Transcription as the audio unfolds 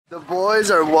The boys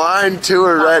are wine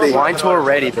tour ready. Wine tour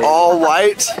ready, baby. All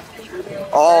white.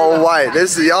 All white.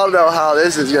 This is, y'all know how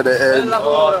this is gonna end.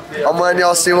 I'm letting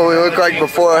y'all see what we look like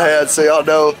beforehand so y'all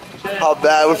know how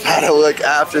bad we've had to look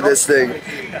after this thing.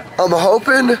 I'm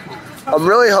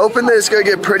really hoping that it's gonna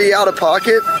get pretty out of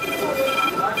pocket.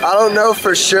 I don't know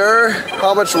for sure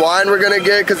how much wine we're gonna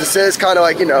get because it says kind of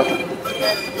like, you know,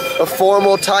 a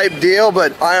formal type deal,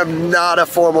 but I am not a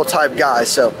formal type guy,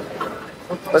 so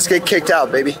let's get kicked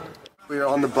out, baby. We are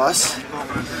on the bus.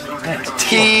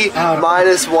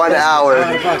 T-minus 1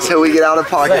 hour till we get out of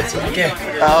pocket.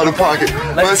 Out of pocket.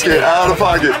 Let's get out of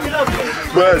pocket.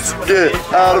 Let's get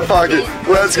out of pocket.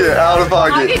 Let's get out of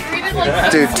pocket.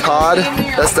 Dude, Todd,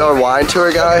 that's our wine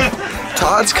tour guy.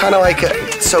 Todd's kind of like,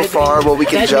 so far, what we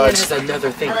can judge. There's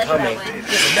another thing coming.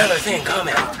 There's another thing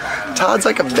coming. Todd's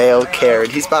like a male Karen.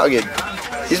 He's probably in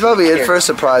for a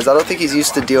surprise. I don't think he's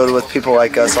used to dealing with people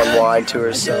like us on wine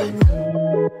tours, so.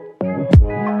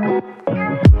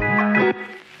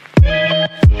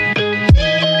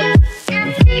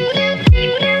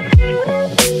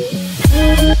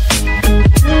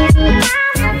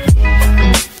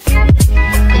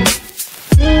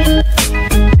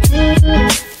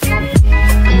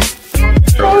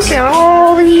 Look at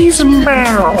all these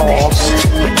barrels.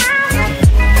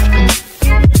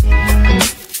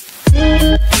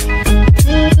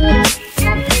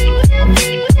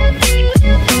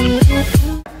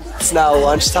 It's now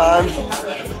lunchtime.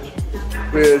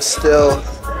 We're still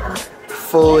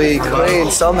fully clean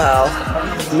somehow.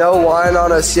 No wine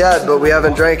on us yet, but we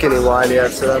haven't drank any wine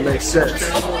yet, so that makes sense.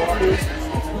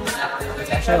 It's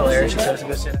actually hilarious.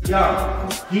 Yeah,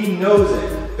 he knows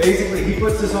it. Basically, he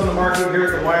puts this on the market here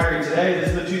at the winery today. This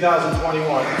is the 2021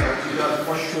 or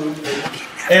 2022.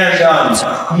 And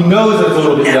he knows it's a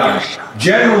little bit young.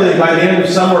 Generally, by the end of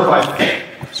summer,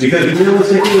 because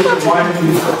realistically, with the wine,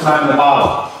 we put time in the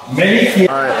bottle.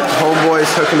 Alright,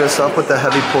 homeboy's hooking us up with the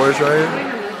heavy pours right here.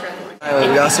 Alright,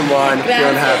 we got some wine,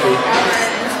 feeling happy.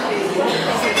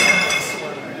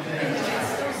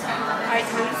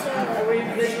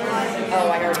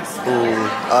 Ooh,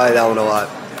 I like that one a lot.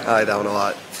 I like that one a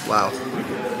lot. Wow.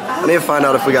 I need to find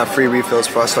out if we got free refills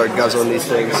before I start guzzling these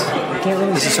things.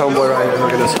 This is homeboy right here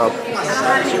hooking us up.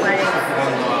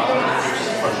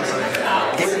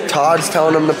 Todd's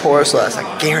telling him to pour us less. I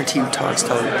guarantee you Todd's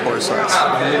telling him to pour us less.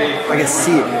 I can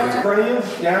see it. In front of you,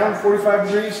 down 45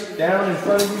 degrees, down in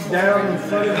front of you, down in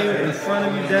front of you, in front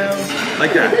of you, down.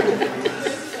 Like that.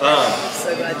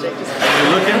 So glad Jake is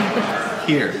You're looking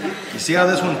here. You see how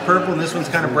this one's purple and this one's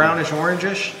kind of brownish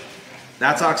orangish?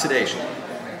 That's oxidation.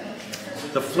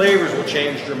 The flavors will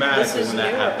change dramatically when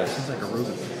that happens. It's like a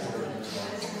rhubarb.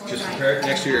 Just compare it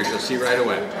next to yours, you'll see right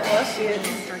away.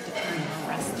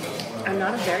 I'm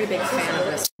not a very big fan of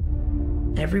this.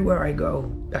 Everywhere I go,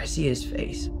 I see his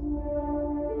face.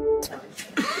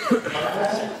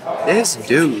 This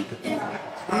dude,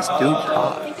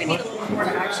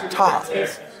 Todd.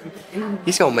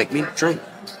 He's gonna make me drink.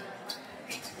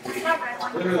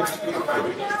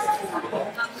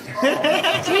 I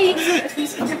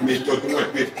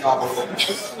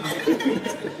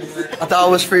thought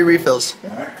it was free refills.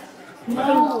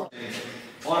 No.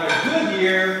 On a good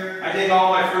year, I take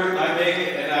all my fruit and I make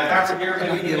it, and I have to get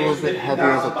Get a little bit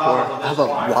heavier of a pour. I have a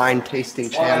wine tasting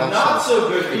channel,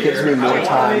 so it gives me more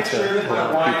time to pour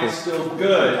out people. Still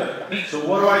good. So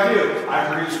what do? I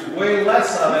produce way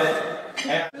less of it.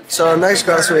 So our next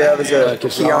glass we have is a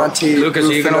Chianti. Lucas,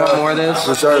 are you gonna want more of this?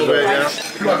 Reserve.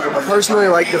 I personally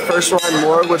like the first one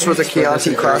more, which was a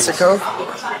Chianti Classico.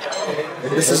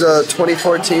 This is a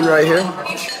 2014 right here.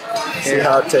 See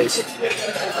how it tastes.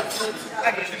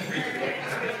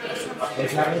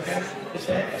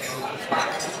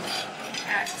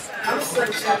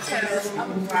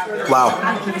 Wow,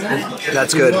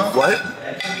 that's good. What?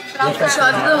 I'll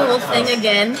chug the whole thing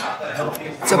again.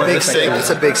 It's a big sip. It's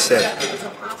a big sip.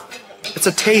 It's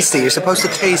a tasting. You're supposed to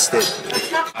taste it.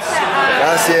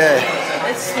 Gracias.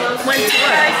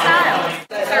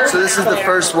 So this is the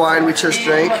first wine we just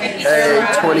drank, a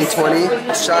 2020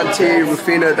 Chianti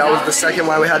Rufina. That was the second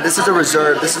wine we had. This is a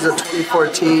reserve. This is a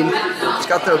 2014. It's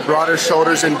got the broader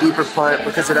shoulders and deeper pint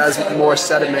because it has more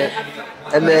sediment.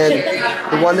 And then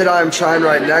the one that I'm trying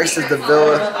right next is the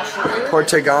Villa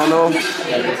Portegano.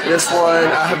 This one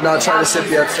I have not tried to sip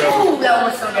yet, so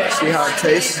see how it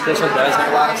tastes. This one does have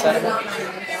a lot of sediment.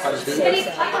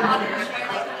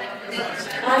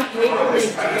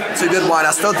 It's a good wine.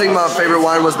 I still think my favorite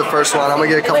wine was the first one. I'm gonna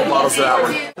get a couple bottles of that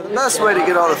one. The best way to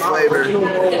get all the flavor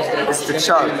is to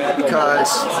chug,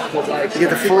 because you get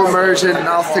the full immersion,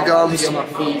 mouth to gums,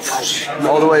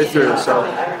 all the way through. So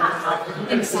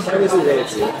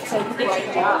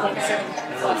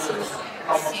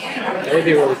That'd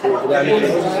be really cool, but I mean, I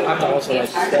have to also like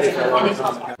study for a long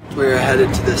time. We're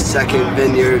headed to the second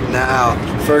vineyard now.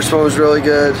 First one was really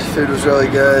good, food was really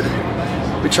good.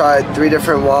 We tried 3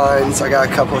 different wines. I got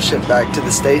a couple shipped back to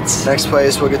the States. Next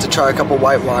place, we'll get to try a couple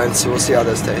white wines, so we'll see how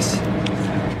those taste.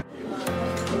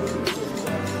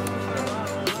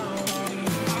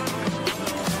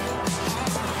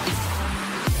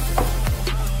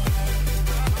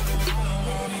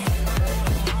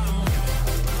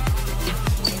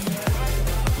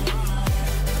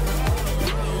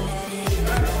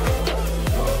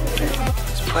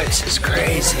 This place is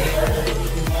crazy.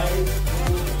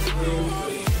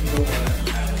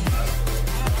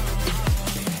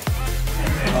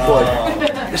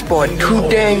 This boy too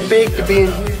dang big to be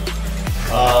in here.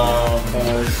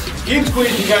 Keep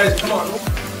squeezing, guys. Come on.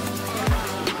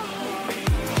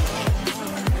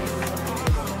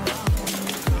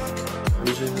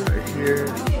 Right here.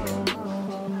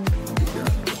 We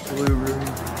got the blue room.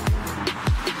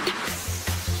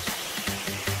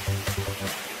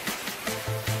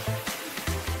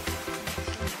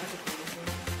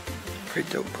 Pretty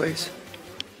dope place.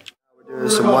 We're doing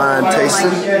some wine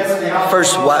tasting.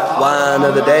 First white wine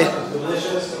of the day.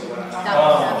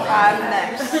 I'm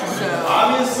next.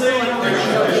 Obviously,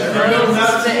 there's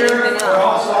nuts here. We're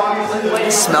also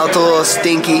obviously Smelled a little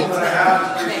stinky.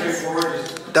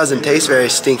 Doesn't taste very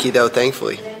stinky though,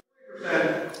 thankfully.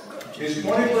 is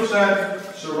 20%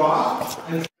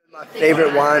 Syrah. My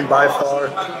favorite wine by far.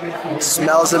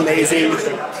 Smells amazing,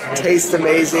 tastes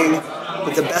amazing,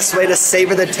 but the best way to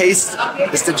savor the taste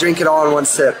is to drink it all in one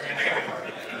sip.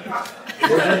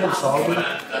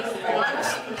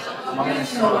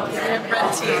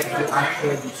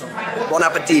 Bon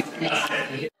appetit.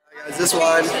 Guys, this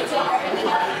wine I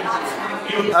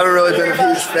haven't really been a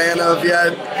huge fan of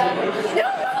yet.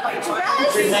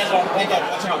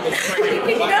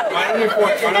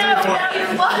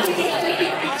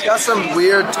 It's got some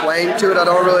weird twang to it I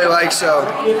don't really like, so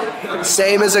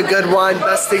same as a good wine,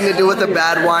 best thing to do with a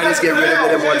bad wine is get rid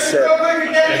of it in one sip.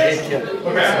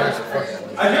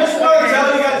 I just want to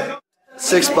tell you guys.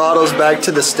 6 bottles back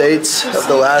to the States of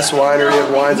the last winery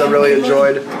of wines I really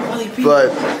enjoyed,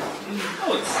 but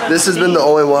this has been the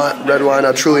only red wine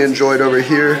I truly enjoyed over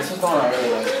here.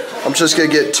 I'm just gonna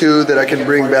get 2 that I can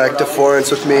bring back to Florence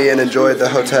with me and enjoy at the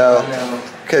hotel.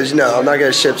 Because, you know, I'm not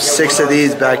gonna ship 6 of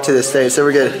these back to the States. So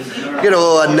we're gonna get a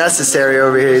little unnecessary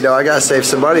over here, you know. I gotta save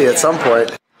some money at some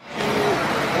point.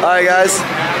 Alright guys,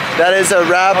 that is a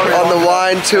wrap on the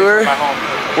wine tour.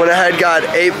 Went ahead, got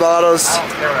 8 bottles,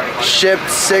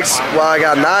 shipped 6, well I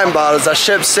got 9 bottles. I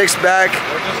shipped 6 back,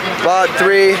 bought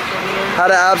 3, had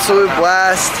an absolute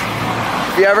blast.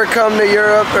 If you ever come to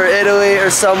Europe or Italy or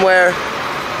somewhere,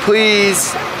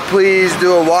 please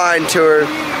do a wine tour.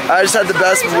 I just had the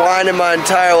best wine in my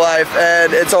entire life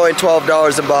and it's only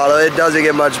 $12 a bottle. It doesn't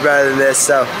get much better than this,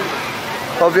 so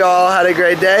hope you all had a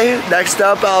great day. Next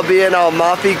up, I'll be in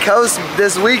Amalfi Coast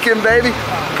this weekend, baby.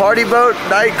 Party boat,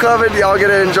 nightclubbing, y'all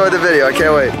gonna enjoy the video. I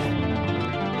can't wait.